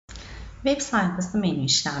Web sayfası menü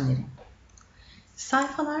işlemleri.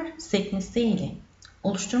 Sayfalar sekmesi ile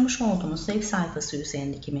oluşturmuş olduğumuz web sayfası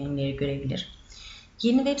üzerindeki menüleri görebilir.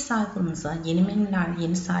 Yeni web sayfanıza yeni menüler,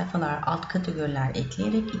 yeni sayfalar, alt kategoriler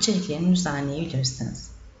ekleyerek içeriklerini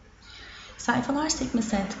düzenleyebilirsiniz. Sayfalar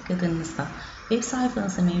sekmesine tıkladığınızda web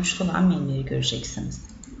sayfanızda mevcut olan menüleri göreceksiniz.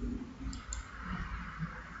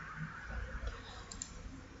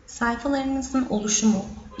 Sayfalarınızın oluşumu,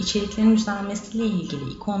 içeriklerin düzenlemesi ile ilgili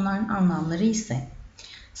ikonların anlamları ise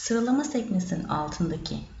sıralama sekmesinin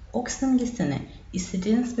altındaki ok simgesini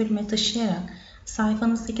istediğiniz bölüme taşıyarak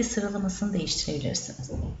sayfanızdaki sıralamasını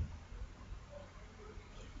değiştirebilirsiniz.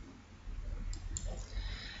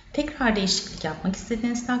 Tekrar değişiklik yapmak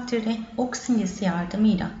istediğiniz takdirde ok simgesi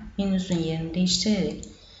yardımıyla menünüzün yerini değiştirerek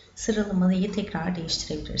sıralamayı tekrar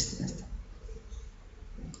değiştirebilirsiniz.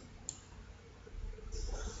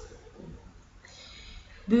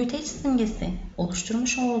 Büyüteç simgesi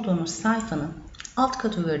oluşturmuş olduğunuz sayfanın alt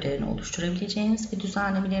kategorilerini oluşturabileceğiniz ve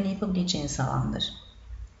düzenlemelerini yapabileceğiniz alandır.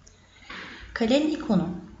 Kalem ikonu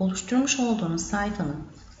oluşturmuş olduğunuz sayfanın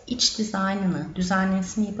iç dizaynını,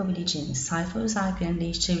 düzenlemesini yapabileceğiniz, sayfa özelliklerini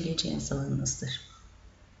değiştirebileceğiniz alanınızdır.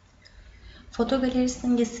 Foto galeri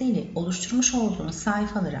simgesiyle oluşturmuş olduğunuz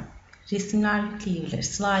sayfalara resimler yükleyebilir,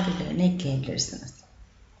 slider'larını ekleyebilirsiniz.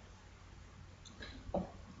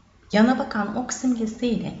 Yana bakan ok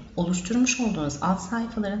simgesiyle oluşturmuş olduğunuz alt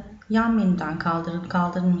sayfaların yan menüden kaldırılıp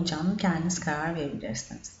kaldırılmayacağını kendiniz karar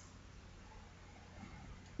verebilirsiniz.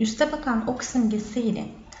 Üste bakan ok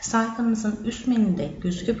simgesiyle sayfanızın üst menüde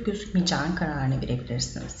gözüküp gözükmeyeceğini kararını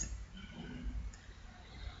verebilirsiniz.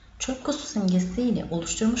 Çöp kutusu simgesiyle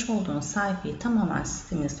oluşturmuş olduğunuz sayfayı tamamen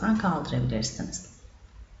sisteminizden kaldırabilirsiniz.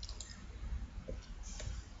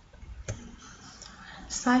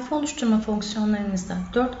 Sayfa oluşturma fonksiyonlarınızda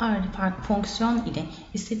 4 ayrı farklı fonksiyon ile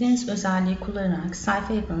istediğiniz özelliği kullanarak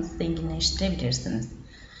sayfa yapınızı zenginleştirebilirsiniz.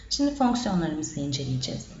 Şimdi fonksiyonlarımızı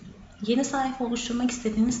inceleyeceğiz. Yeni sayfa oluşturmak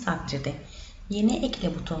istediğiniz takdirde Yeni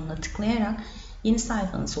ekle butonuna tıklayarak yeni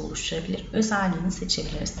sayfanızı oluşturabilir, özelliğini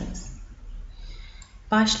seçebilirsiniz.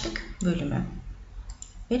 Başlık bölümü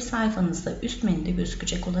web sayfanızda üst menüde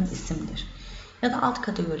gözükecek olan isimdir ya da alt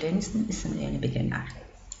kategorilerinizin isimlerini belirler.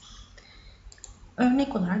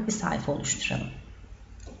 Örnek olarak bir sayfa oluşturalım.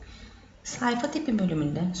 Sayfa tipi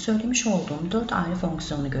bölümünde söylemiş olduğum 4 ayrı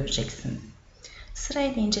fonksiyonu göreceksiniz.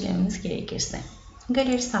 Sırayla incelememiz gerekirse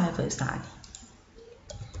galeri sayfa özelliği,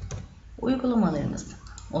 uygulamalarımız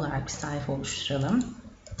olarak bir sayfa oluşturalım.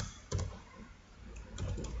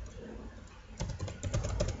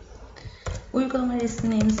 Uygulama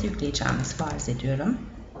resimlerimizi yükleyeceğimizi farz ediyorum.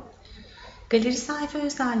 Galeri sayfa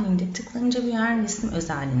özelliğinde tıklanınca büyüyen resim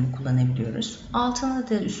özelliğini kullanabiliyoruz. Altına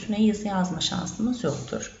da üstüne yazı yazma şansımız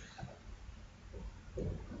yoktur.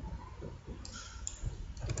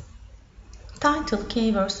 Title,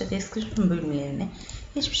 Keywords ve Description bölümlerini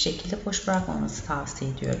hiçbir şekilde boş bırakmamanızı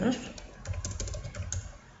tavsiye ediyoruz.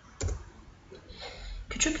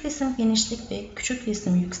 Küçük resim genişlik ve küçük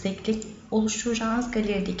resim yükseklik oluşturacağınız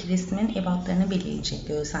galerideki resmin ebatlarını belirleyecek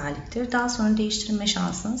bir özelliktir. Daha sonra değiştirme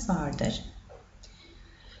şansınız vardır.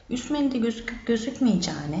 Üst menüde gözüküp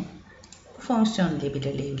gözükmeyeceğini bu fonksiyon ile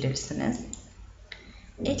belirleyebilirsiniz.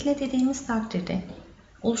 Ekle dediğimiz takdirde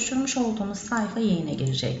oluşturmuş olduğumuz sayfa yayına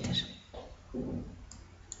girecektir.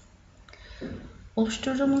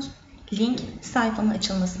 Oluşturduğumuz link sayfanın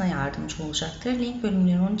açılmasına yardımcı olacaktır. Link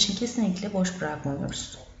bölümlerini onun için kesinlikle boş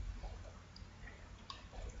bırakmıyoruz.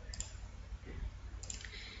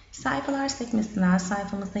 Sayfalar sekmesinden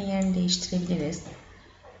sayfamızda yerini değiştirebiliriz.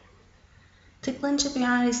 Tıklanınca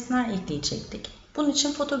büyüyen resimler ekleyecektik. Bunun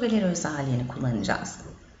için foto galeri özelliğini kullanacağız.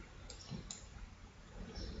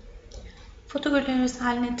 Foto galeri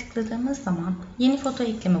özelliğine tıkladığımız zaman yeni foto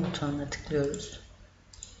ekleme butonuna tıklıyoruz.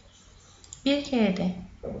 Bir kere de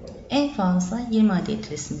en fazla 20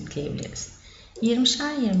 adet resim yükleyebiliriz.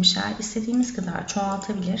 20'şer istediğimiz kadar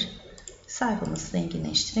çoğaltabilir, sayfamızı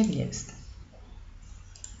zenginleştirebiliriz.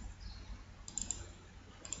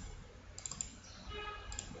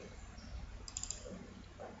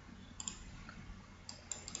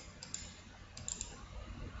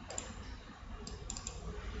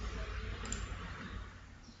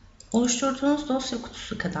 Oluşturduğunuz dosya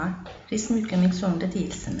kutusu kadar resim yüklemek zorunda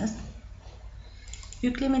değilsiniz.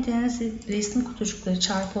 Yüklemediğiniz resim kutucukları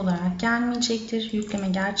çarpı olarak gelmeyecektir. Yükleme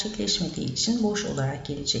gerçekleşmediği için boş olarak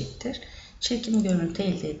gelecektir. Çirkin bir görüntü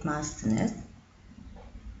elde etmezsiniz.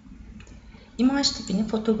 İmaj tipini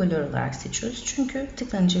foto galeri olarak seçiyoruz. Çünkü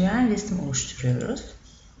tıklanınca veren resim oluşturuyoruz.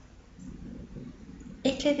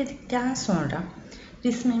 Ekle dedikten sonra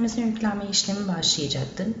resimlerimizin yüklenme işlemi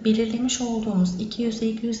başlayacaktır. Belirlemiş olduğumuz 200'e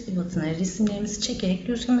 200 ebatına resimlerimizi çekerek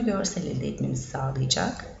düzgün bir görsel elde etmemizi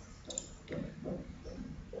sağlayacak.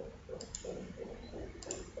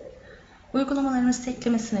 Uygulamalarımız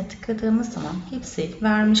eklemesine tıkladığımız zaman hepsi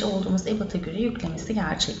vermiş olduğumuz ebata göre yüklemesi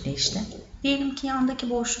gerçekleşti. Diyelim ki yandaki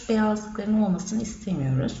boşluk beyazlıkların olmasını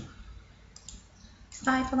istemiyoruz.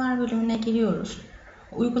 Sayfalar bölümüne geliyoruz.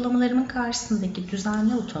 Uygulamalarımın karşısındaki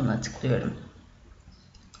düzenle butonuna tıklıyorum.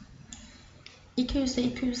 200'e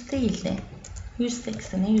 200 değil de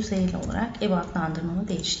 180'e 150 olarak ebatlandırmamı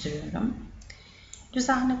değiştiriyorum.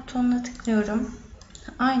 Düzenle butonuna tıklıyorum.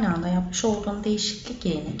 Aynı anda yapmış olduğum değişiklik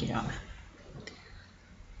yerine giriyor.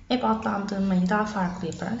 Ebatlandırmayı daha farklı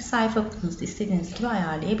yaparak sayfa butonunuzda istediğiniz gibi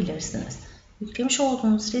ayarlayabilirsiniz. Yüklemiş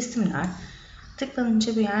olduğunuz resimler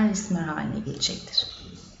tıklanınca büyüyen resimler haline gelecektir.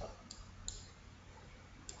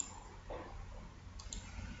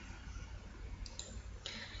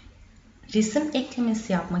 Resim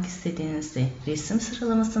eklemesi yapmak istediğinizde, resim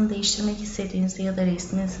sıralamasını değiştirmek istediğinizde ya da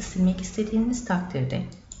resminizi silmek istediğiniz takdirde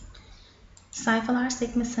sayfalar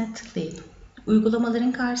sekmesine tıklayıp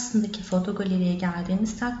uygulamaların karşısındaki foto galeriye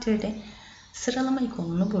geldiğiniz takdirde sıralama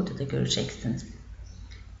ikonunu burada da göreceksiniz.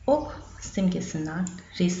 Ok simgesinden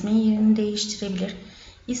resmin yerini değiştirebilir,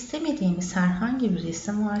 istemediğimiz herhangi bir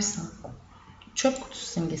resim varsa çöp kutusu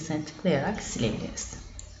simgesine tıklayarak silebiliriz.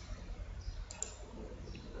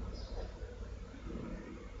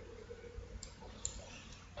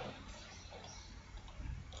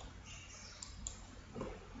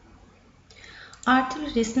 Artı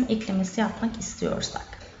bir resim eklemesi yapmak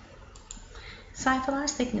istiyorsak, sayfalar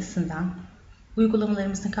sekmesinden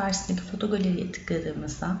uygulamalarımızın karşısındaki foto galeriye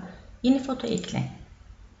tıkladığımızda yeni foto ekle.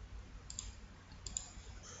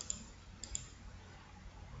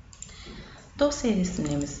 Dosya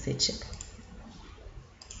resimlerimizi seçip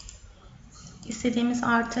istediğimiz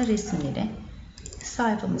artı resimleri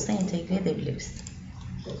sayfamıza entegre edebiliriz.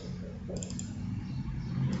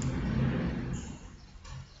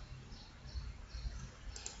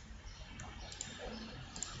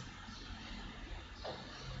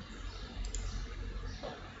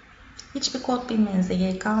 Hiçbir kod bilmenize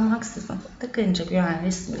gerek kalmaksızın tıklayınca büyüyen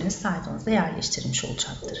resimleri sayfanıza yerleştirilmiş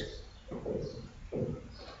olacaktır.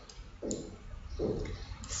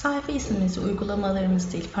 Sayfa ismimizi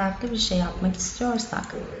uygulamalarımız değil farklı bir şey yapmak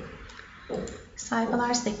istiyorsak,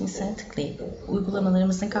 sayfalar sekmesine tıklayıp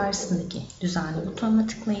uygulamalarımızın karşısındaki düzenle butonuna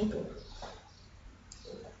tıklayıp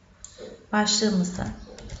başlığımızı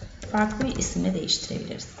farklı bir isimle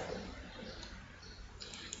değiştirebiliriz.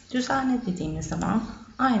 Düzenle dediğimiz zaman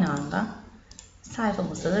aynı anda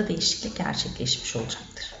sayfamızda da değişiklik gerçekleşmiş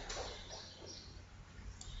olacaktır.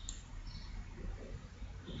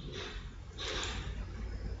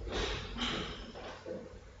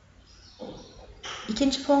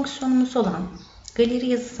 İkinci fonksiyonumuz olan galeri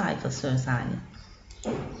yazı sayfası özelliği.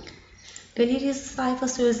 Galeri yazı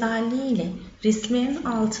sayfası özelliği ile resimlerin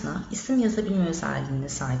altına isim yazabilme özelliğine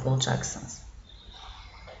sahip olacaksınız.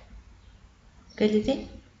 Galeri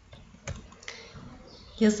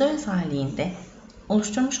yazı özelliğinde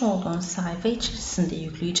oluşturmuş olduğunuz sayfa içerisinde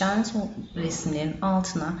yükleyeceğiniz resimlerin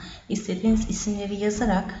altına istediğiniz isimleri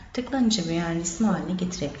yazarak tıklanınca büyüyen resim haline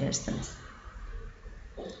getirebilirsiniz.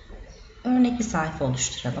 Örnek bir sayfa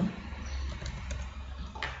oluşturalım.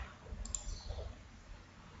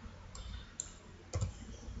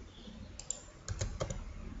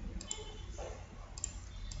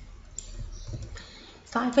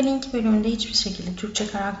 Sayfa linki bölümünde hiçbir şekilde Türkçe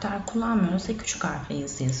karakter kullanmıyoruz ve küçük harfle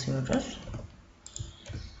yazı yazıyoruz.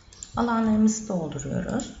 Alanlarımızı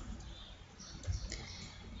dolduruyoruz.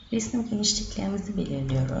 Resim genişliklerimizi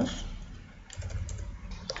belirliyoruz.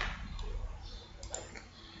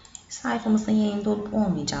 Sayfamızın yayında olup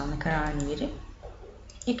olmayacağını kararını verip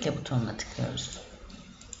ekle butonuna tıklıyoruz.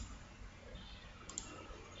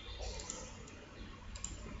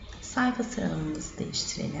 Sayfa sıralamamızı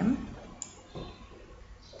değiştirelim.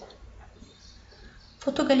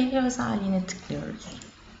 Foto galeri özelliğine tıklıyoruz.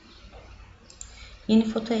 Yeni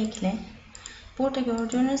foto ekle. Burada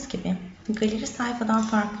gördüğünüz gibi galeri sayfadan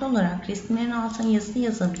farklı olarak resimlerin altına yazı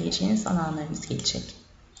yazabileceğiniz alanlarımız gelecek.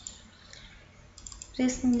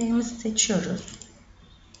 Resimlerimizi seçiyoruz.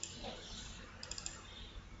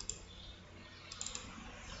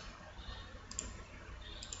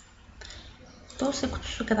 Dosya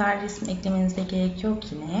kutusu kadar resim eklemenize gerek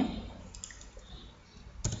yok yine.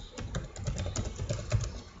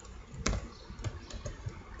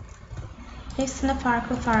 Hepsine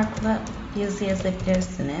farklı farklı yazı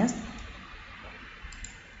yazabilirsiniz.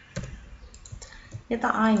 Ya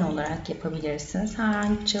da aynı olarak yapabilirsiniz.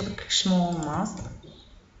 Herhangi bir çalıkışma olmaz.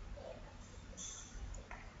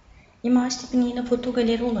 İmaj tipini yine foto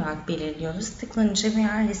galeri olarak belirliyoruz. Tıklanınca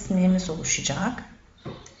diğer resimlerimiz oluşacak.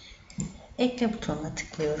 Ekle butonuna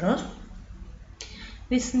tıklıyoruz.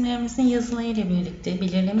 Resimlerimizin yazıları ile birlikte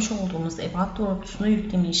belirlemiş olduğumuz ebat doğrultusunda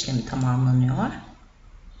yükleme işlemi tamamlanıyor.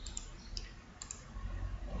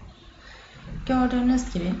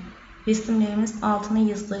 Gördüğünüz gibi resimlerimiz altına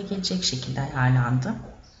yazıları gelecek şekilde ayarlandı.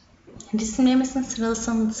 Resimlerimizin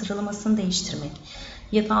sıralamasını değiştirmek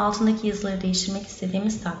ya da altındaki yazıları değiştirmek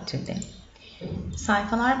istediğimiz takdirde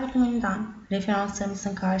sayfalar bölümünden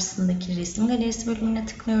referanslarımızın karşısındaki resim galerisi bölümüne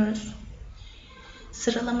tıklıyoruz.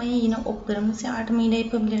 Sıralamayı yine oklarımız yardımıyla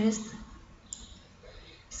yapabiliriz.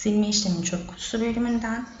 Silme işleminin çöp kutusu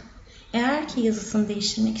bölümünden eğer ki yazısını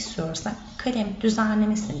değiştirmek istiyorsak kalem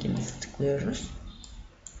düzenleme simgemizi tıklıyoruz.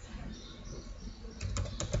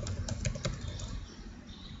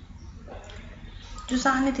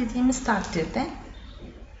 Düzenle dediğimiz takdirde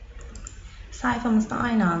sayfamızda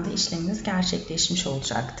aynı anda işlemimiz gerçekleşmiş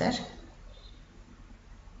olacaktır.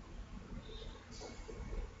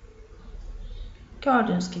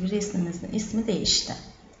 Gördüğünüz gibi resmimizin ismi değişti.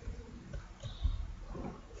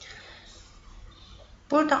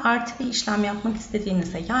 Burada artı bir işlem yapmak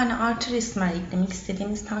istediğinizde yani artı resimler eklemek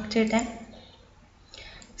istediğimiz takdirde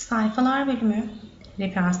sayfalar bölümü,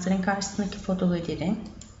 referansların karşısındaki foto galeri,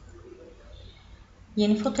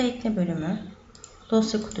 yeni foto ekle bölümü,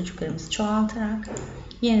 dosya kutucuklarımızı çoğaltarak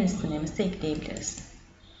yeni resimlerimizi ekleyebiliriz.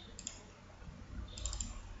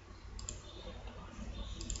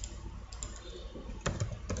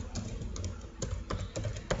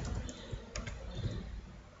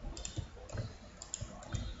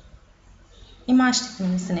 İmaj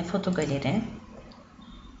tipimiz yine foto galeri.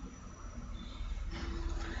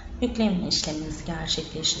 Yükleme işlemimizi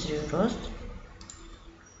gerçekleştiriyoruz.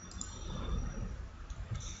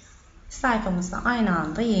 Sayfamızda aynı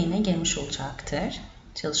anda yayına girmiş olacaktır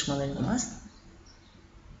çalışmalarımız.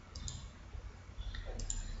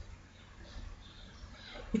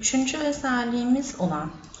 Üçüncü özelliğimiz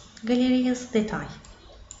olan galeri yazı detay.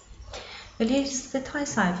 Galeri yazı detay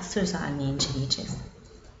sayfası özelliğini inceleyeceğiz.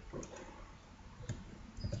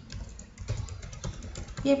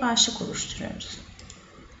 Bir başlık oluşturuyoruz.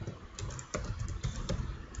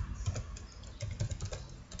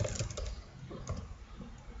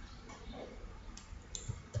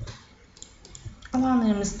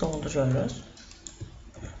 Alanlarımızı dolduruyoruz.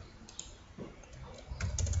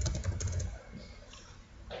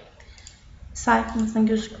 Sayfamızın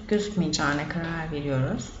gözüküp gözükmeyeceğine karar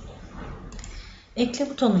veriyoruz. Ekle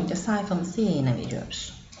butonuyla sayfamızı yayına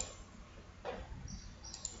veriyoruz.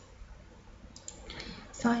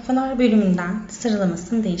 Sayfalar bölümünden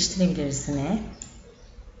sıralamasını değiştirebiliriz yine.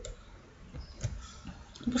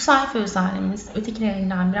 Bu sayfa özelliğimiz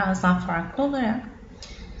ötekilerinden biraz daha farklı olarak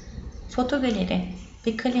foto galeri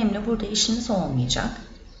ve kalemle burada işimiz olmayacak.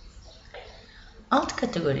 Alt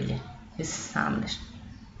kategorili bir sistemdir.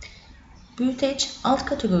 Büyüteç alt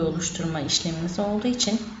kategori oluşturma işlemimiz olduğu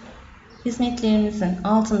için hizmetlerimizin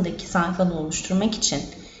altındaki sayfaları oluşturmak için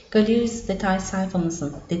galeri detay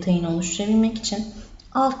sayfamızın detayını oluşturabilmek için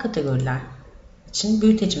alt kategoriler için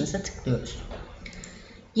büyütecimize tıklıyoruz.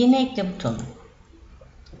 Yeni ekle butonu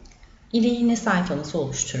ile yine sayfamızı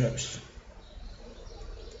oluşturuyoruz.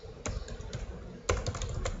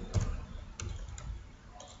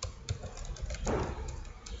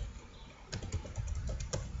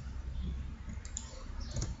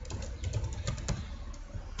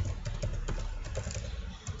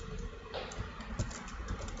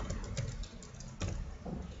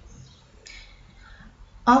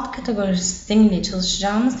 Alt kategori sistemiyle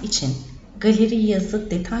çalışacağımız için galeri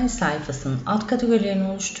yazı detay sayfasının alt kategorilerini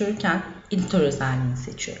oluştururken editör özelliğini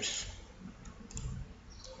seçiyoruz.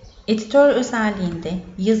 Editör özelliğinde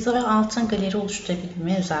yazı ve altın galeri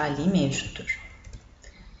oluşturabilme özelliği mevcuttur.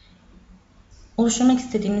 Oluşturmak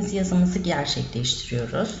istediğimiz yazımızı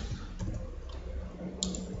gerçekleştiriyoruz.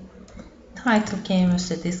 Title,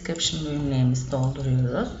 Canvas ve Description bölümlerimizi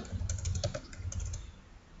dolduruyoruz.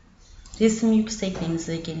 Resim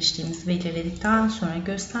yüksekliğimizi ve genişliğimizi belirledikten sonra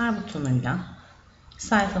göster butonuyla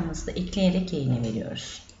sayfamızda ekleyerek yayına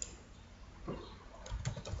veriyoruz.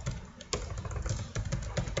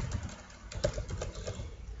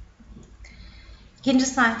 İkinci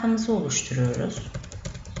sayfamızı oluşturuyoruz.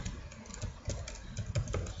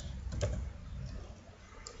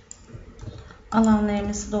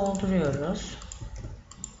 Alanlarımızı dolduruyoruz.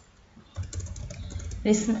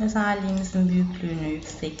 Resim özelliğimizin büyüklüğünü,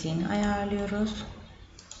 yüksekliğini ayarlıyoruz.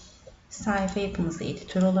 Sayfa yapımızı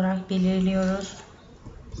editör olarak belirliyoruz.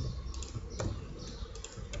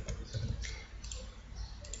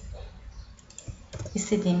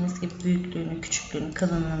 istediğimiz gibi büyüklüğünü, küçüklüğünü,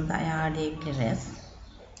 kalınlığını da ayarlayabiliriz.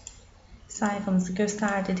 Sayfamızı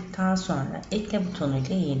göster dedikten sonra ekle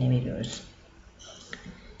butonuyla yayına veriyoruz.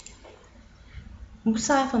 Bu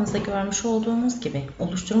sayfamızda görmüş olduğumuz gibi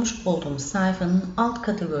oluşturmuş olduğumuz sayfanın alt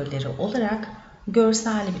kategorileri olarak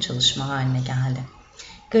görselli bir çalışma haline geldi.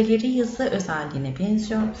 Galeri yazı özelliğine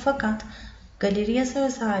benziyor fakat galeri yazı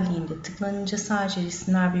özelliğinde tıklanınca sadece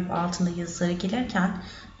resimler büyüyüp altında yazıları gelirken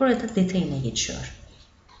burada detayına geçiyor.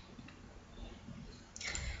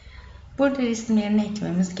 Burada resimlerini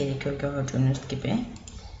eklememiz gerekiyor gördüğünüz gibi.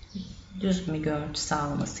 Düzgün bir görüntü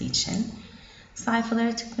sağlaması için.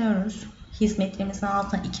 Sayfalara tıklıyoruz. Hizmetlerimizin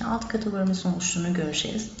altına iki alt kategorimizin oluştuğunu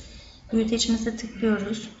göreceğiz. Büyütecimize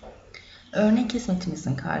tıklıyoruz. Örnek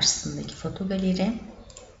hizmetimizin karşısındaki foto galeri.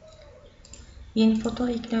 Yeni foto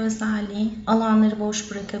ekle özelliği. Alanları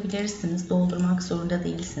boş bırakabilirsiniz. Doldurmak zorunda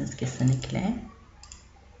değilsiniz kesinlikle.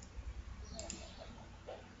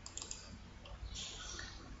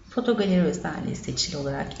 Foto galeri özelliği seçili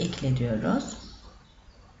olarak ekle diyoruz.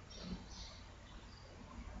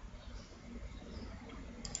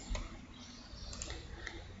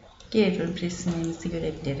 Geri dönüp resimlerimizi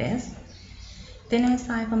görebiliriz. Deneme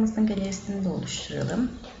sayfamızın galerisini de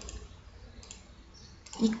oluşturalım.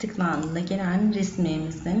 İlk tıklandığında gelen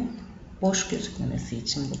resimlerimizin boş gözükmemesi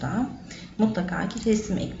için bu da mutlaka ki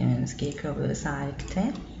resim eklememiz gerekiyor bu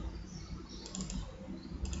özellikte.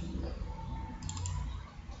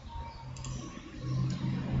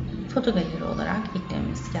 Foto galeri olarak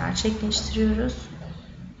eklememizi gerçekleştiriyoruz.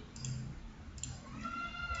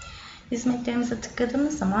 Hizmetlerimize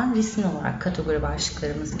tıkladığımız zaman resim olarak kategori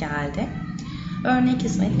başlıklarımız geldi. Örnek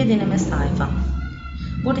hizmet ve deneme sayfa.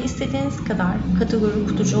 Burada istediğiniz kadar kategori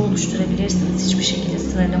kutucuğu oluşturabilirsiniz. Hiçbir şekilde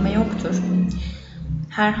sıralama yoktur.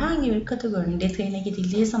 Herhangi bir kategorinin detayına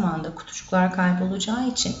gidildiği zaman da kutucuklar kaybolacağı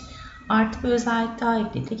için artı bir özellik daha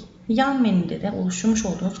ekledik. Yan menüde de oluşturmuş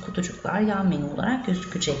olduğunuz kutucuklar yan menü olarak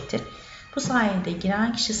gözükecektir. Bu sayede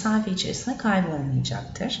giren kişi sayfa içerisinde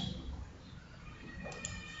kaybolmayacaktır.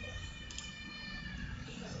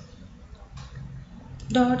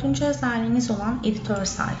 Dördüncü özelliğimiz olan editör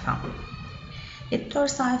sayfa. Editör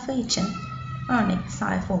sayfa için örnek bir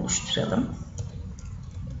sayfa oluşturalım.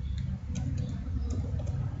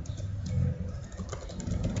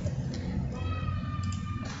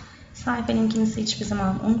 Sayfa linkimizi hiçbir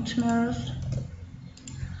zaman unutmuyoruz.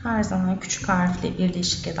 Her zaman küçük harfle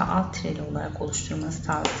birleşik ya da alt tireli olarak oluşturulması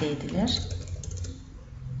tavsiye edilir.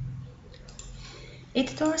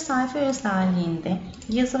 Editör sayfa özelliğinde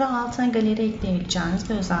yazı ve altına galeri ekleyebileceğiniz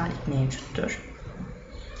bir özellik mevcuttur.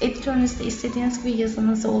 Editörünüzde istediğiniz gibi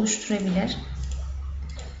yazınızı oluşturabilir.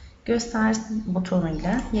 Göster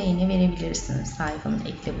butonuyla yayına verebilirsiniz sayfanın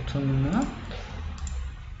ekle butonunu.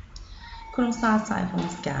 Kurumsal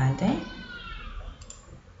sayfamız geldi.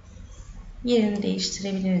 Yerini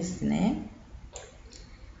değiştirebiliriz yine.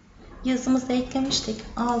 Yazımızı eklemiştik.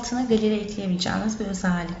 Altına galeri ekleyebileceğimiz bir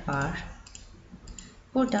özellik var.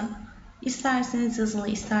 Burada isterseniz yazılı,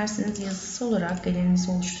 isterseniz yazısı olarak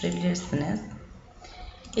galerinizi oluşturabilirsiniz.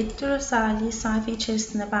 Editör özelliği sayfa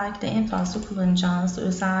içerisinde belki de en fazla kullanacağınız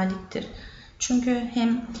özelliktir. Çünkü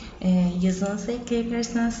hem yazınızı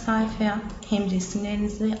ekleyebilirsiniz sayfaya, hem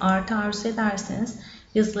resimlerinizi arzu ederseniz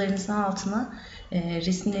yazılarınızın altına,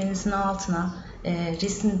 resimlerinizin altına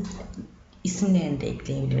resim isimlerini de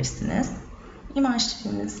ekleyebilirsiniz. İmaj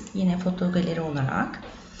tipimiz yine foto galeri olarak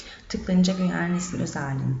tıklanınca büyüyen resim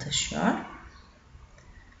özelliğini taşıyor.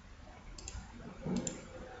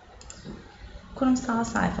 Kurumsal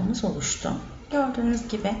sayfamız oluştu. Gördüğünüz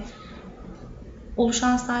gibi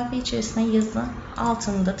oluşan sayfa içerisinde yazı,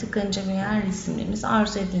 altında tıklanınca büyüyen resimlerimiz,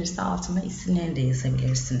 arzu edilirse altında isimlerini de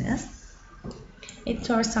yazabilirsiniz.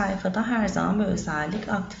 Editör sayfada her zaman bu özellik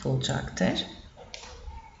aktif olacaktır.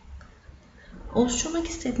 Oluşturmak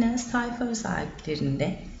istediğiniz sayfa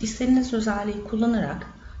özelliklerinde istediğiniz özelliği kullanarak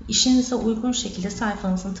işinize uygun şekilde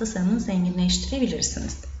sayfanızın tasarımını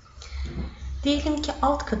zenginleştirebilirsiniz. Diyelim ki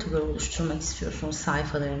alt kategori oluşturmak istiyorsunuz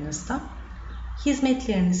sayfalarınızda.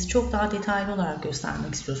 Hizmetlerinizi çok daha detaylı olarak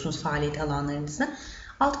göstermek istiyorsunuz faaliyet alanlarınızı.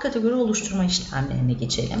 Alt kategori oluşturma işlemlerine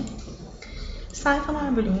geçelim.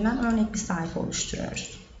 Sayfalar bölümünden örnek bir sayfa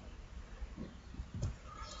oluşturuyoruz.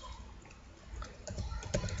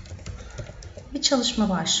 Bir çalışma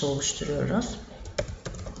başlığı oluşturuyoruz.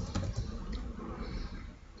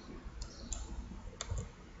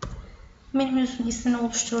 Menümüzün ismini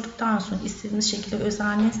oluşturduktan sonra istediğiniz şekilde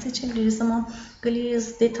özelliğini seçebiliriz ama galeri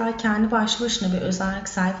yazı detay kendi başlı başına bir özellik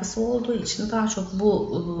sayfası olduğu için daha çok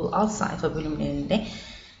bu alt sayfa bölümlerinde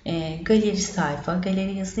galeri sayfa,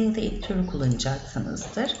 galeri yazı ya da editörü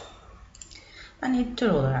kullanacaksınızdır. Ben editör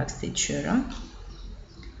olarak seçiyorum.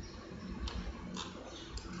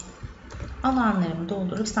 Alanlarımı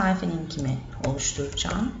doldurup sayfa linkimi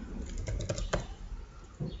oluşturacağım.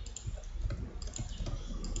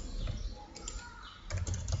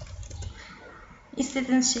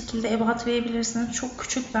 İstediğiniz şekilde ebat verebilirsiniz. Çok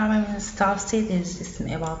küçük vermemenizi tavsiye ederiz resim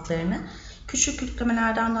ebatlarını. Küçük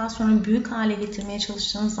yüklemelerden daha sonra büyük hale getirmeye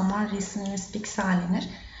çalıştığınız zaman resiminiz piksellenir.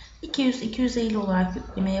 200-250 olarak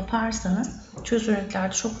yükleme yaparsanız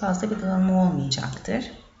çözünürlüklerde çok fazla bir dağılma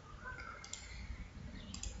olmayacaktır.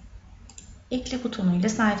 Ekle butonuyla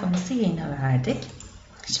sayfamızı yayına verdik.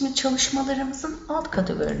 Şimdi çalışmalarımızın alt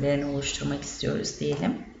kategorilerini oluşturmak istiyoruz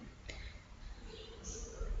diyelim.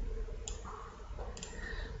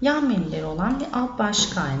 Yan menüleri olan bir alt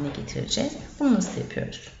başlık haline getireceğiz. Bunu nasıl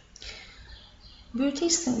yapıyoruz?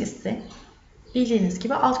 Büyüteç simgesi bildiğiniz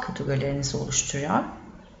gibi alt kategorilerinizi oluşturuyor.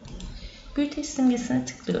 Büyüteç simgesine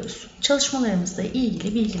tıklıyoruz. Çalışmalarımızla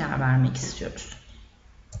ilgili bilgiler vermek istiyoruz.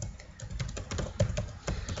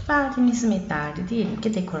 Verdiğim hizmetlerde diyelim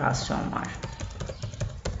ki dekorasyon var.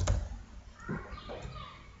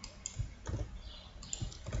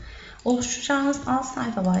 Oluşturacağınız alt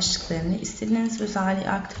sayfa başlıklarını istediğiniz özelliği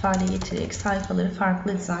aktif hale getirerek sayfaları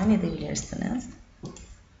farklı dizayn edebilirsiniz.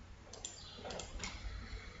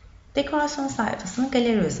 Dekorasyon sayfasının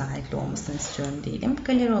galeri özellikli olmasını istiyorum diyelim.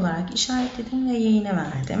 Galeri olarak işaretledim ve yayına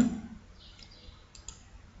verdim.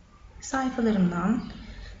 Sayfalarımdan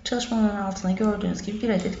çalışmaların altına gördüğünüz gibi bir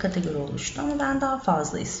adet kategori oluştu ama ben daha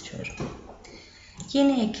fazla istiyorum.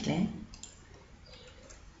 Yeni ekle.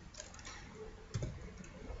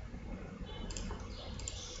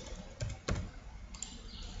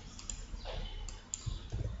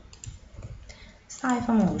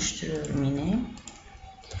 Sayfamı oluşturuyorum yine.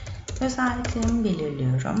 Özelliklerimi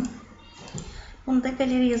belirliyorum. Bunu da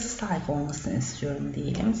galeri yazı sayfa olmasını istiyorum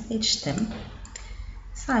diyelim. Seçtim.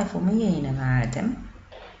 Sayfamı yayına verdim.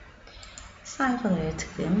 Sayfalara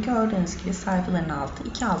tıklayayım. Gördüğünüz gibi sayfaların altı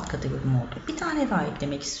iki alt kategorim oldu. Bir tane daha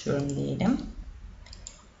eklemek istiyorum diyelim.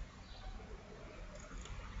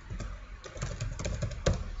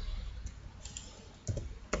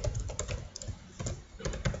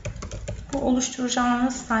 Bu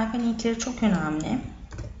oluşturacağınız sayfa linkleri çok önemli.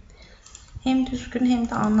 Hem düzgün hem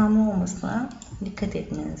de anlamlı olmasına dikkat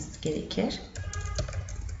etmeniz gerekir.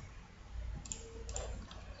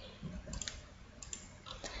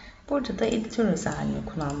 Burada da editör özelliğini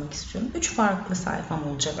kullanmak istiyorum. 3 farklı sayfam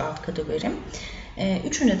olacak alt kategorim.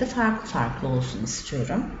 Üçünde de farklı olsun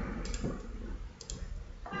istiyorum.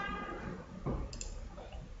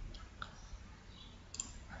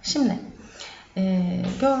 Şimdi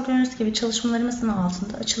gördüğünüz gibi çalışmalarımızın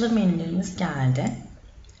altında açılır menülerimiz geldi.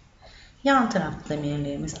 Yan tarafta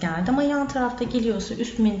menülerimiz geldi ama yan tarafta geliyorsa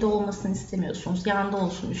üst menüde olmasını istemiyorsunuz. Yanda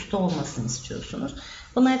olsun, üstte olmasını istiyorsunuz.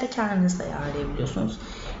 Bunları da kendiniz ayarlayabiliyorsunuz.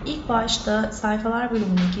 İlk başta sayfalar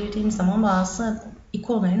bölümüne girdiğim zaman bazı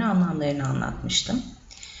ikonların anlamlarını anlatmıştım.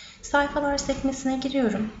 Sayfalar sekmesine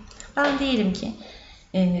giriyorum. Ben diyelim ki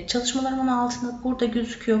çalışmalarımın altında burada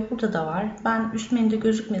gözüküyor, burada da var. Ben üst menüde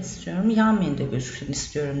gözükmesi istiyorum, yan menüde gözüksün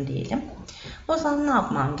istiyorum diyelim. O zaman ne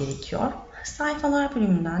yapmam gerekiyor? Sayfalar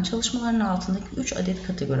bölümünden çalışmaların altındaki 3 adet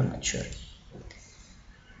kategorimi açıyorum.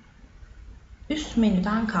 Üst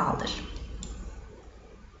menüden kaldır.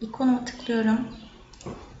 İkonuma tıklıyorum.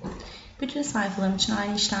 Bütün sayfalarım için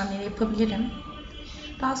aynı işlemleri yapabilirim.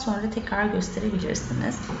 Daha sonra tekrar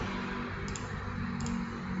gösterebilirsiniz.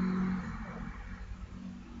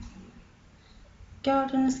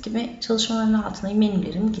 Gördüğünüz gibi çalışmaların altına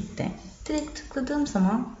menülerim gitti. Direkt tıkladığım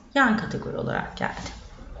zaman yan kategori olarak geldi.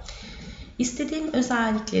 İstediğim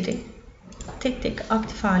özellikleri tek tek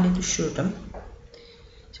aktif hale düşürdüm.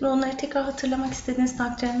 Şimdi onları tekrar hatırlamak istediğiniz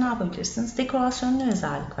takdirde ne yapabilirsiniz? Dekorasyonlu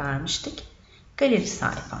özellik vermiştik. Galeri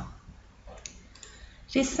sayfa.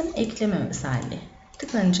 Resim ekleme özelliği.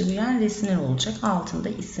 Tıklanınca büyüyen resimler olacak. Altında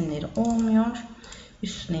isimleri olmuyor.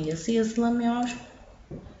 Üstüne yazı yazılamıyor.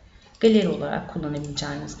 Galeri olarak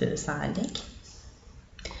kullanabileceğiniz bir özellik.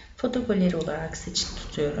 Foto galeri olarak seçili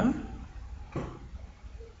tutuyorum.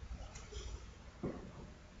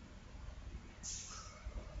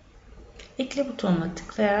 Ekle butonuna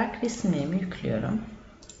tıklayarak resimlerimi yüklüyorum.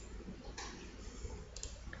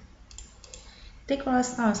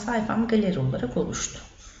 Dekorasyon sayfam galeri olarak oluştu.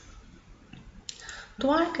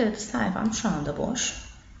 Duvar kağıdı sayfam şu anda boş.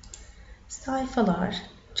 Sayfalar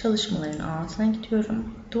çalışmaların altına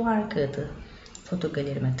gidiyorum. Duvar kağıdı foto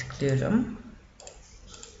galerime tıklıyorum.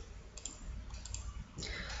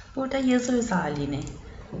 Burada yazı özelliğini,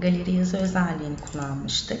 galeri yazı özelliğini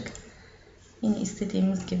kullanmıştık. Yine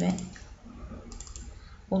istediğimiz gibi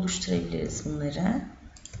oluşturabiliriz bunları.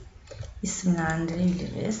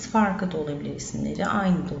 İsimlendirebiliriz. Farklı da olabilir isimleri.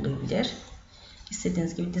 Aynı da olabilir.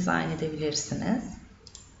 İstediğiniz gibi dizayn edebilirsiniz.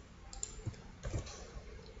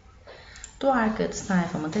 Duvar kağıdı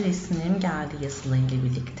sayfama da resimlerim geldi yazılı ile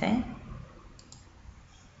birlikte.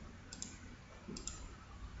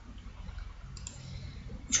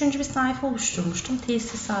 Üçüncü bir sayfa oluşturmuştum.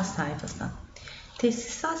 Tesisat sayfası.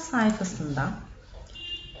 Tesisat sayfasında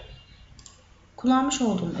kullanmış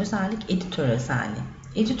olduğum özellik editör özelliği.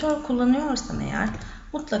 Editör kullanıyorsam eğer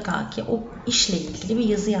mutlaka ki o işle ilgili bir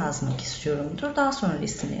yazı yazmak istiyorumdur. Daha sonra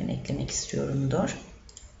resimlerini eklemek istiyorumdur.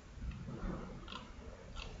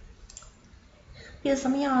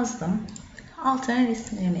 Yazımı yazdım. Altına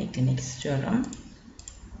resimlerini eklemek istiyorum.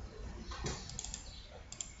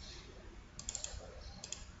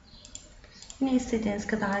 Yine istediğiniz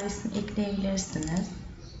kadar resim ekleyebilirsiniz.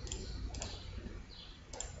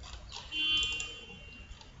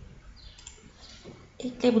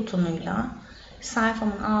 Ekle butonuyla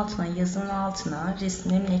sayfamın altına, yazımın altına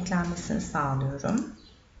resimlerimin eklenmesini sağlıyorum.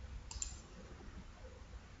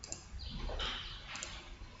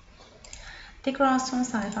 Dekorasyon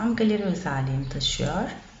sayfam galeri özelliğini taşıyor.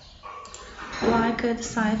 Duvar kağıdı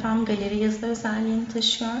sayfam galeri yazı özelliğini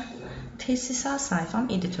taşıyor. Tesisat sayfam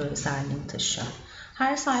editör özelliğini taşıyor.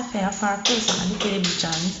 Her sayfaya farklı özellik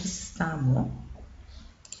verebileceğiniz bir sistem bu.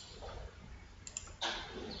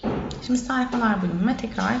 Şimdi sayfalar bölümüne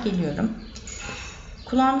tekrar geliyorum.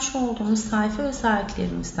 Kullanmış olduğumuz sayfa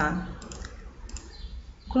özelliklerimizden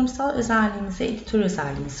kurumsal özelliğimizi, editör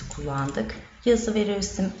özelliğimizi kullandık. Yazı ve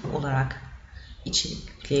resim olarak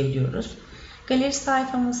içerikleyebiliyoruz. Galeri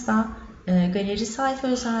sayfamızda galeri sayfa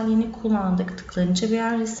özelliğini kullandık. Tıklanınca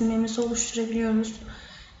birer resimlerimizi oluşturabiliyoruz.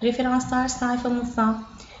 Referanslar sayfamızda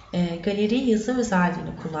galeri yazı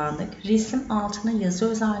özelliğini kullandık. Resim altına yazı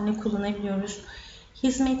özelliğini kullanabiliyoruz.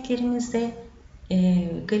 Hizmetlerimizde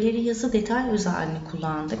galeri yazı detay özelliğini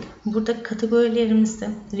kullandık. Burada kategorilerimizi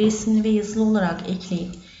resimli ve yazılı olarak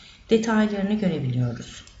ekleyip detaylarını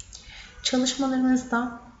görebiliyoruz.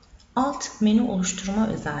 Çalışmalarımızda alt menü oluşturma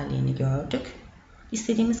özelliğini gördük.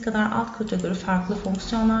 İstediğimiz kadar alt kategori farklı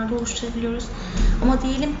fonksiyonlarda oluşturabiliyoruz. Ama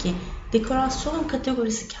diyelim ki dekorasyon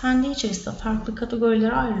kategorisi kendi içerisinde farklı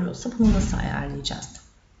kategorilere ayrılıyorsa bunu nasıl ayarlayacağız?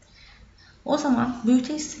 O zaman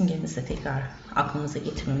büyüteç simgemizi tekrar aklımıza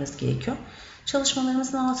getirmemiz gerekiyor.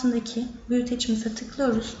 Çalışmalarımızın altındaki büyüteçimize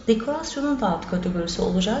tıklıyoruz. Dekorasyonun da alt kategorisi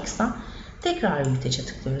olacaksa tekrar büyütece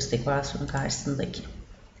tıklıyoruz dekorasyonun karşısındaki.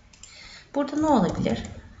 Burada ne olabilir?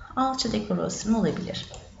 Alçı dekorasyon olabilir.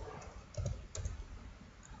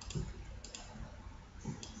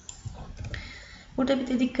 Burada bir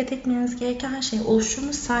de dikkat etmeniz gereken şey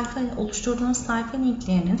oluşturduğunuz sayfa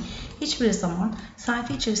linklerinin hiçbir zaman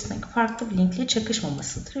sayfa içerisindeki farklı bir linkle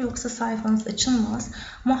çakışmamasıdır. Yoksa sayfanız açılmaz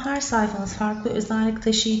ama her sayfanız farklı özellik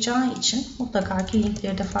taşıyacağı için mutlaka ki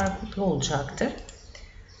linkleri de farklı olacaktır.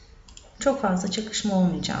 Çok fazla çakışma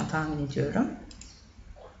olmayacağını tahmin ediyorum.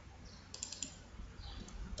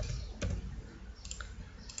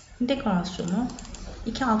 Dekorasyonu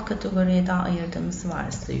iki alt kategoriye daha ayırdığımızı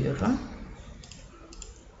varsayıyorum.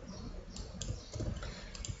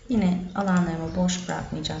 Yine alanlarımı boş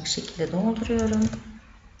bırakmayacak şekilde dolduruyorum.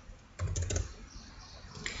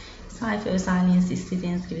 Sayfa özelliğinizi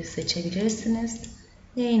istediğiniz gibi seçebilirsiniz.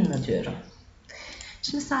 Yayınla diyorum.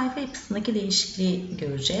 Şimdi sayfa yapısındaki değişikliği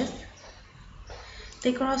göreceğiz.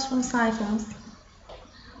 Dekorasyon sayfamız,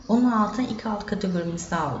 onun altına iki alt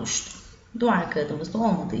kategorimiz daha oluştu. Duvar kağıdımızda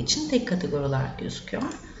olmadığı için tek kategori olarak gözüküyor.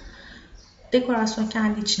 Dekorasyon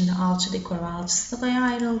kendi içinde alçı dekor ve alçı sıraya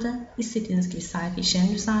ayrıldı. İstediğiniz gibi sayfa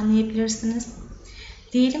işlerini düzenleyebilirsiniz.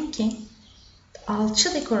 Diyelim ki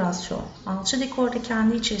alçı dekorda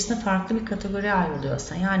kendi içerisinde farklı bir kategori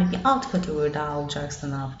ayrılıyorsa, yani bir alt kategori daha olacaksa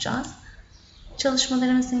ne yapacağız?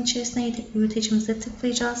 Çalışmalarımızın içerisine gidip büyütecimize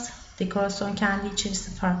tıklayacağız. Dekorasyon kendi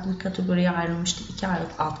içerisinde farklı bir kategoriye ayrılmıştı. İki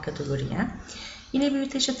alt kategoriye. Yine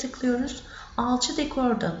büyütece tıklıyoruz. Alçı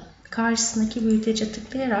dekorda karşısındaki büyütece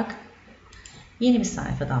tıklayarak yeni bir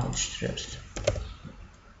sayfa daha oluşturuyoruz.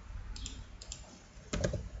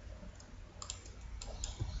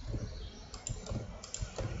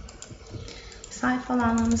 Sayfa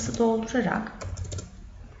alanlarımızı doldurarak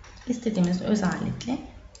istediğimiz özellikle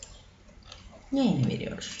yayını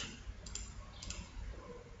veriyoruz.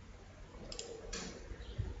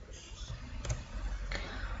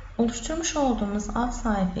 Oluşturmuş olduğumuz alt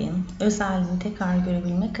sayfanın özelliğini tekrar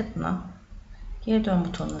görebilmek adına geri dön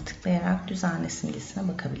butonuna tıklayarak düzenle simgesine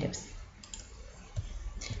bakabiliriz.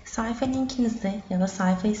 Sayfa linkinizi ya da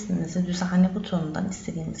sayfa isminizi düzenle butonundan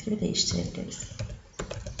istediğiniz gibi değiştirebiliriz.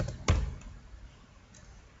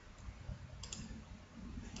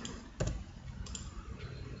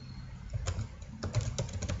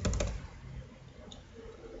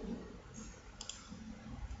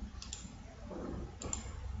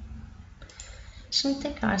 Şimdi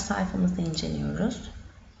tekrar sayfamızı inceliyoruz.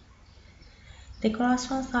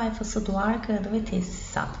 Dekorasyon sayfası, duvar kağıdı ve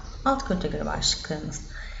tesisat. Alt kategori başlıklarımız.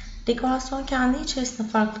 Dekorasyon kendi içerisinde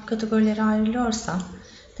farklı kategorilere ayrılıyorsa,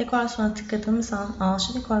 dekorasyona tıkladığımız an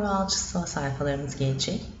alçı dekor ve alçı sıva sayfalarımız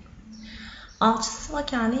gelecek. Alçı sıva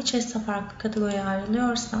kendi içerisinde farklı kategoriye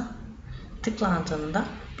ayrılıyorsa, tıklandığında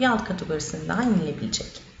bir alt kategorisine daha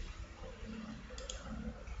inilebilecek.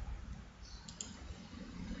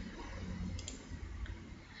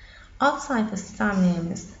 Alt sayfa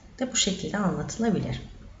sistemlerimiz de bu şekilde anlatılabilir.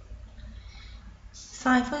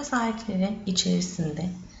 Sayfa özellikleri içerisinde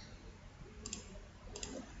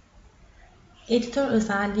editör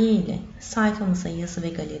özelliği ile sayfamıza yazı ve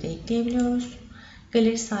galeri ekleyebiliyoruz.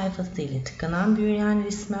 Galeri sayfası ile tıklanan büyüyen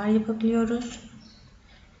resimler yapabiliyoruz.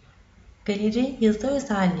 Galeri yazı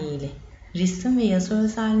özelliği ile resim ve yazı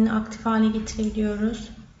özelliğini aktif hale getirebiliyoruz.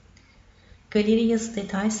 Galeri yazı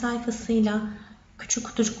detay sayfasıyla küçük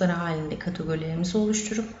kutucuklar halinde kategorilerimizi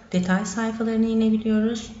oluşturup detay sayfalarına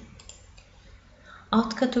inebiliyoruz.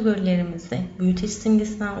 Alt kategorilerimizi büyüteç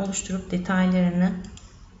simgesinden oluşturup detaylarını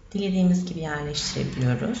dilediğimiz gibi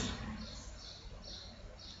yerleştirebiliyoruz.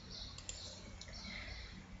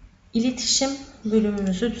 İletişim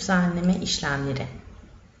bölümümüzü düzenleme işlemleri.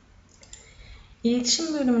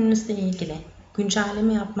 İletişim bölümünüzle ilgili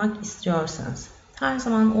güncelleme yapmak istiyorsanız her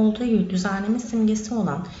zaman olduğu gibi düzenleme simgesi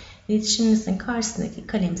olan iletişimimizin karşısındaki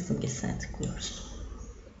kalem simgesine tıklıyoruz.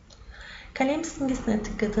 Kalem simgesine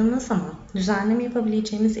tıkladığımız zaman düzenleme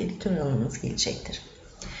yapabileceğimiz editör alanımız gelecektir.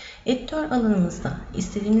 Editör alanımızda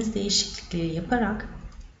istediğimiz değişiklikleri yaparak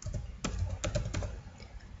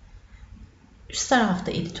üst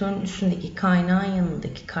tarafta editörün üstündeki kaynağın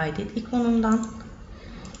yanındaki kaydet ikonundan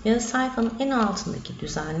ya da sayfanın en altındaki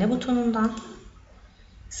düzenle butonundan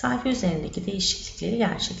sayfa üzerindeki değişiklikleri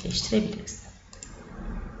gerçekleştirebiliriz.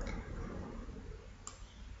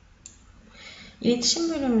 İletişim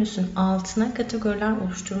bölümümüzün altına kategoriler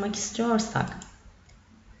oluşturmak istiyorsak,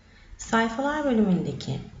 sayfalar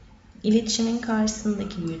bölümündeki iletişimin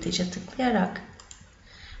karşısındaki büyütece tıklayarak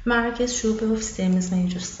merkez şube ofislerimiz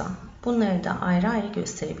mevcutsa bunları da ayrı ayrı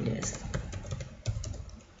gösterebiliriz.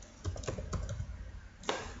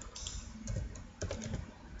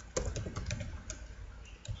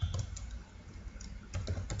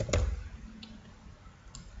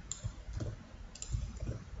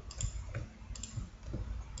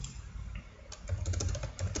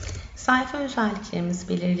 Sayfa özelliklerimizi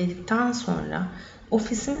belirledikten sonra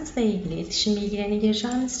ofisimizle ilgili iletişim bilgilerini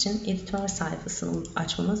gireceğimiz için editör sayfasını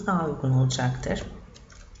açmamız daha uygun olacaktır.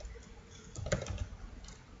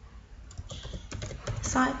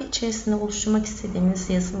 Sayfa içerisinde oluşturmak istediğimiz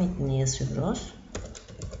yazı metnini yazıyoruz.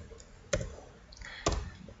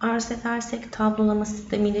 Arz edersek tablolama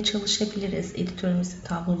sistemiyle çalışabiliriz. Editörümüzde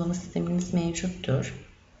tablolama sistemimiz mevcuttur.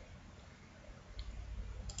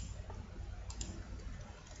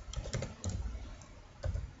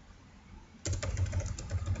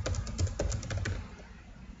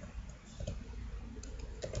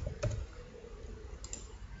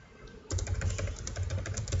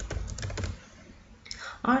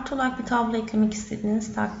 Artı olarak bir tablo eklemek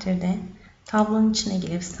istediğiniz takdirde tablonun içine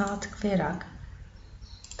gelip sağ tıklayarak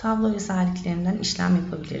tablo özelliklerinden işlem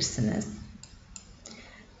yapabilirsiniz.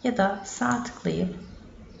 Ya da sağ tıklayıp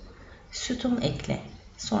sütun ekle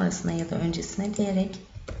sonrasına ya da öncesine diyerek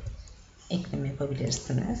ekleme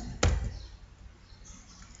yapabilirsiniz.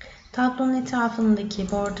 Tablonun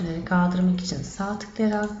etrafındaki borderleri kaldırmak için sağ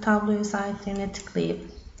tıklayarak tablo özelliklerine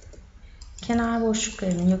tıklayıp kenar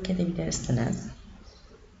boşluklarını yok edebilirsiniz.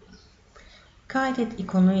 Kaydet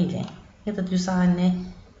ikonu ile ya da düzenle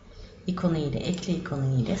ikonu ile, ekle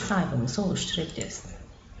ikonu ile sayfamızı oluşturabiliriz.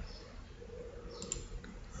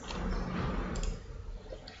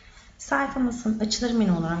 Sayfamızın açılır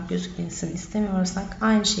menü olarak gözükmesini istemiyorsak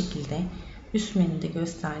aynı şekilde üst menüde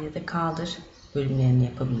göster ya da kaldır bölümlerini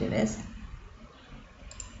yapabiliriz.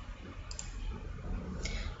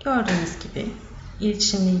 Gördüğünüz gibi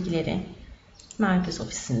iletişim bilgileri merkez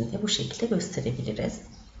ofisinde bu şekilde gösterebiliriz.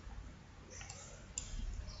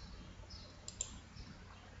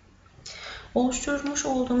 Oluşturmuş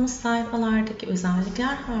olduğumuz sayfalardaki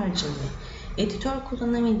özellikler haricinde editör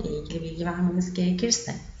kullanımı ile ilgili bilgi vermemiz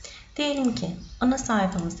gerekirse, diyelim ki ana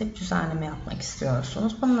sayfanızda bir düzenleme yapmak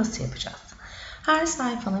istiyorsunuz. Bunu nasıl yapacağız? Her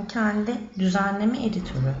sayfanın kendi düzenleme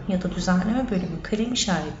editörü ya da düzenleme bölümü kalem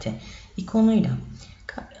işareti ikonuyla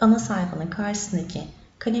ana sayfanın karşısındaki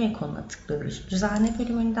kalem ikonuna tıklıyoruz. Düzenle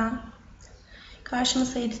bölümünden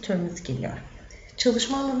karşımıza editörümüz geliyor.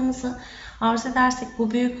 Çalışma alanımızı arz edersek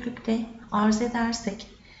bu büyüklükte, arz edersek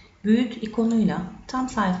büyüt ikonuyla tam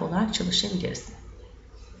sayfa olarak çalışabiliriz.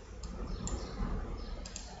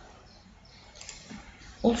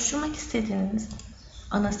 Oluşturmak istediğiniz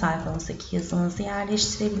ana sayfanızdaki yazınızı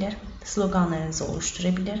yerleştirebilir, sloganlarınızı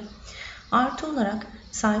oluşturabilir. Artı olarak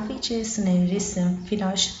sayfa içerisine resim,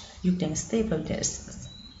 flash yüklemesi de yapabilirsiniz.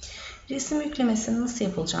 Resim yüklemesinin nasıl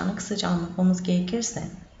yapılacağını kısaca anlatmamız gerekirse,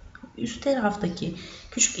 üst taraftaki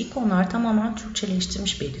küçük ikonlar tamamen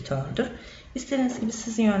Türkçeleştirilmiş bir editördür. İstediğiniz gibi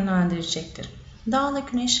sizi yönlendirecektir. Dağla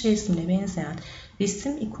güneş resmine benzeyen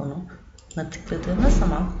resim ikonuna tıkladığınız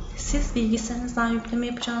zaman siz bilgisayarınızdan yükleme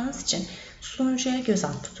yapacağınız için sunucuya göz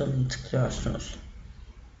at butonunu tıklıyorsunuz.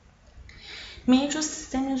 Mevcut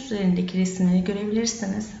sistemin üzerindeki resimleri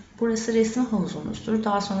görebilirsiniz. Burası resim havuzunuzdur.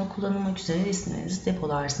 Daha sonra kullanılmak üzere resimlerinizi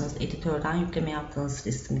depolarsınız. Editörden yükleme yaptığınız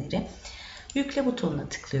resimleri. Yükle butonuna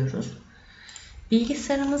tıklıyoruz.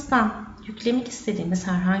 Bilgisayarımızdan yüklemek istediğimiz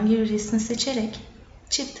herhangi bir resmi seçerek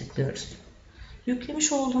çift tıklıyoruz.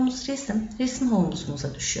 Yüklemiş olduğumuz resim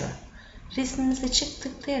havuzumuza düşüyor. Resmimize çift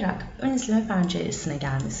tıklayarak ön izleme penceresine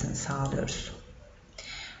gelmesini sağlıyoruz.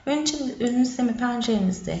 Ön izleme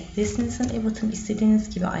pencerenizde resminizin ebatını istediğiniz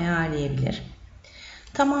gibi ayarlayabilir.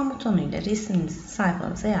 Tamam butonuyla resminizi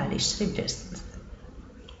sayfanıza yerleştirebilirsiniz.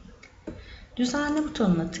 Düzenle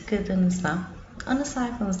butonuna tıkladığınızda ana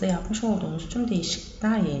sayfanızda yapmış olduğunuz tüm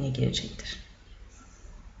değişiklikler yerine girecektir.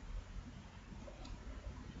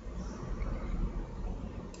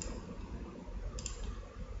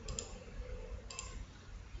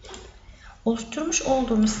 Oluşturmuş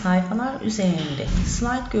olduğunuz sayfalar üzerinde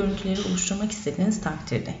slide görüntüleri oluşturmak istediğiniz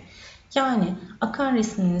takdirde, yani akan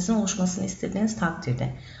resminizin oluşmasını istediğiniz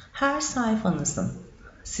takdirde, her sayfanızın,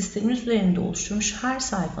 sistemin üzerinde oluşturmuş her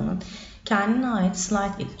sayfanın kendine ait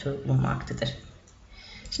slide editörü bulunmaktadır.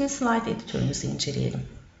 Şimdi slide editörünüzü inceleyelim.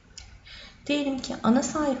 Diyelim ki ana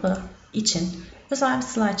sayfa için özel bir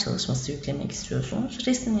slide çalışması yüklemek istiyorsunuz.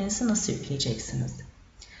 Resimlerinizi nasıl yükleyeceksiniz?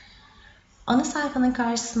 Ana sayfanın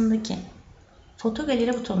karşısındaki Foto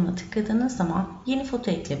galeri butonuna tıkladığınız zaman yeni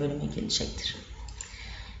foto ekle bölümü gelecektir.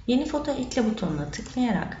 Yeni foto ekle butonuna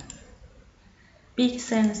tıklayarak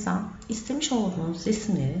bilgisayarınızdan istemiş olduğunuz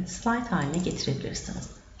resimleri slide haline getirebilirsiniz.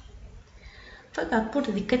 Fakat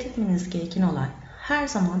burada dikkat etmeniz gereken olay, her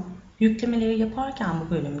zaman yüklemeleri yaparken bu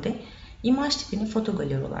bölümde imaj tipini foto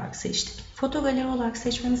galeri olarak seçtik. Foto galeri olarak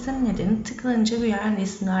seçmemizin nedeni tıklanınca büyüyen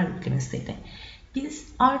resimler yüklemesiydi. Biz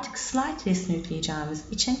artık slide resmi yükleyeceğimiz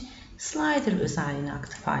için Slider özelliğini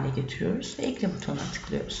aktif hale getiriyoruz ve ekle butonuna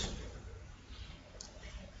tıklıyoruz.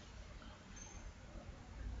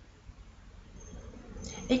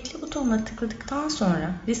 Ekle butonuna tıkladıktan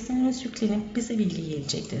sonra resmimiz yüklenip bize bilgi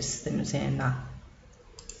gelecektir sistem üzerinden.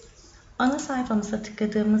 Ana sayfamıza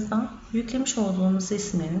tıkladığımızda yüklemiş olduğumuz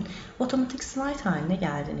resimlerin otomatik slide haline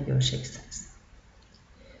geldiğini göreceksiniz.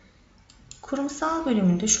 Kurumsal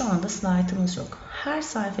bölümünde şu anda slaytımız yok. Her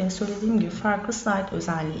sayfaya söylediğim gibi farklı slide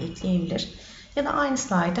özelliği ekleyebilir ya da aynı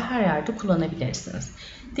slaytı her yerde kullanabilirsiniz.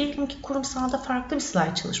 Diyelim ki kurumsalda farklı bir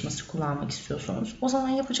slide çalışması kullanmak istiyorsunuz. O zaman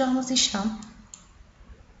yapacağımız işlem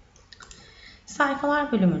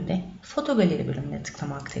sayfalar bölümünde foto galeri bölümüne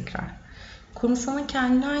tıklamak tekrar. Kurumsalın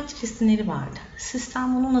kendine ait resimleri vardı.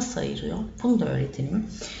 Sistem bunu nasıl ayırıyor? Bunu da öğretelim.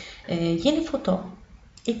 Yeni foto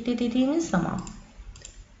ekle dediğimiz zaman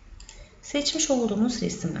seçmiş olduğumuz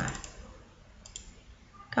resimler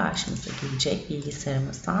karşımıza gelecek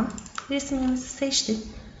bilgisayarımızdan. Resimlerimizi seçtik.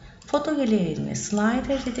 Foto galeriye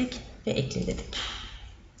slider dedik ve ekle dedik.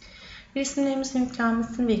 Resimlerimizin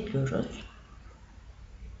yüklenmesini bekliyoruz.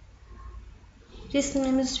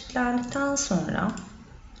 Resimlerimiz yüklendikten sonra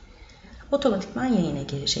otomatikman yayına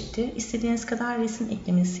gelecektir. İstediğiniz kadar resim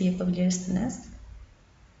eklemesi yapabilirsiniz.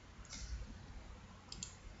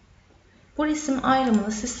 Bu resim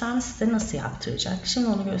ayrımını sistem size nasıl yaptıracak? Şimdi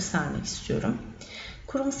onu göstermek istiyorum.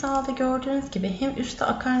 Kurumsalda gördüğünüz gibi hem üstte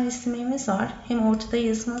akan resimlerimiz var, hem ortada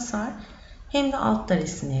yazımız var, hem de altta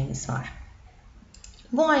resimlerimiz var.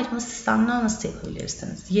 Bu ayrımı sistemden nasıl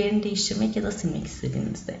yapabilirsiniz? Yerini değiştirmek ya da silmek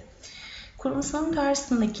istediğinizde. Kurumsalın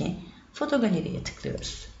karşısındaki foto galeriye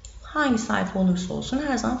tıklıyoruz. Hangi sayfa olursa olsun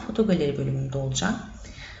her zaman foto galeri bölümünde olacak.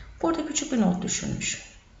 Burada küçük bir not düşülmüş.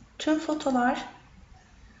 Tüm fotolar,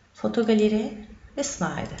 foto galeri ve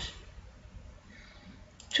slider.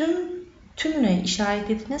 Tümüne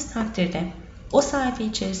işaretlediğiniz takdirde o sayfa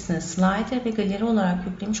içerisinde slider ve galeri olarak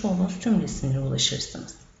yüklemiş olduğunuz tüm resimlere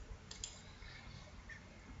ulaşırsınız.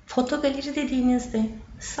 Foto galeri dediğinizde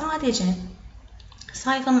sadece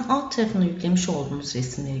sayfanın alt tarafına yüklemiş olduğunuz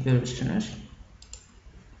resimleri görürsünüz.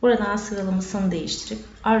 Buradan sıralamasını değiştirip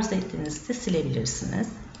arzu ettiğinizde de silebilirsiniz.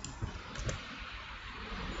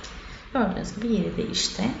 Gördüğünüz gibi yeri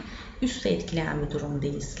değişti. Üstü etkileyen bir durum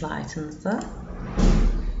değil slaytınızda.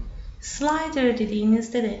 Slider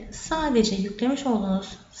dediğinizde de sadece yüklemiş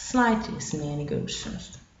olduğunuz slide resimlerini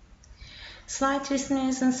görürsünüz. Slide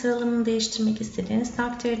resimlerinizin sıralamını değiştirmek istediğiniz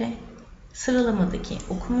takdirde sıralamadaki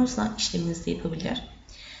okumuzla işleminizi yapabilir.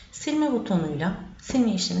 Silme butonuyla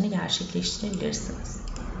silme işlemini gerçekleştirebilirsiniz.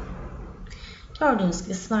 Gördüğünüz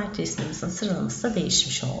gibi slide resmimizin sıralaması da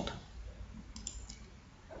değişmiş oldu.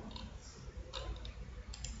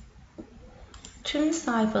 Tüm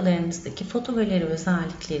sayfalarınızdaki foto galeri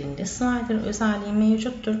özelliklerinde slider özelliği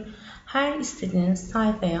mevcuttur. Her istediğiniz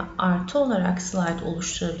sayfaya artı olarak slide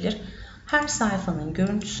oluşturabilir. Her sayfanın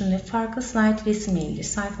görüntüsünde farklı slide resimleriyle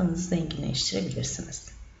sayfanızı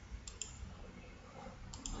zenginleştirebilirsiniz.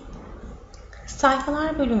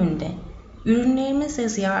 Sayfalar bölümünde ürünlerimiz ve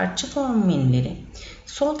ziyaretçi formu menüleri,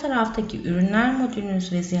 sol taraftaki ürünler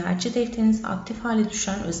modülünüz ve ziyaretçi defteriniz aktif hale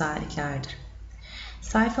düşen özelliklerdir.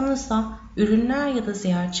 Sayfanızda ürünler ya da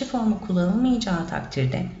ziyaretçi formu kullanılmayacağı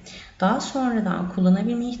takdirde daha sonradan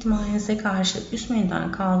kullanabilme ihtimalinize karşı üst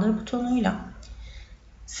menüden kaldır butonuyla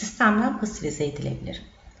sistemden pasifinize edilebilir.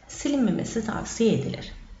 Silinmemesi tavsiye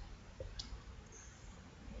edilir.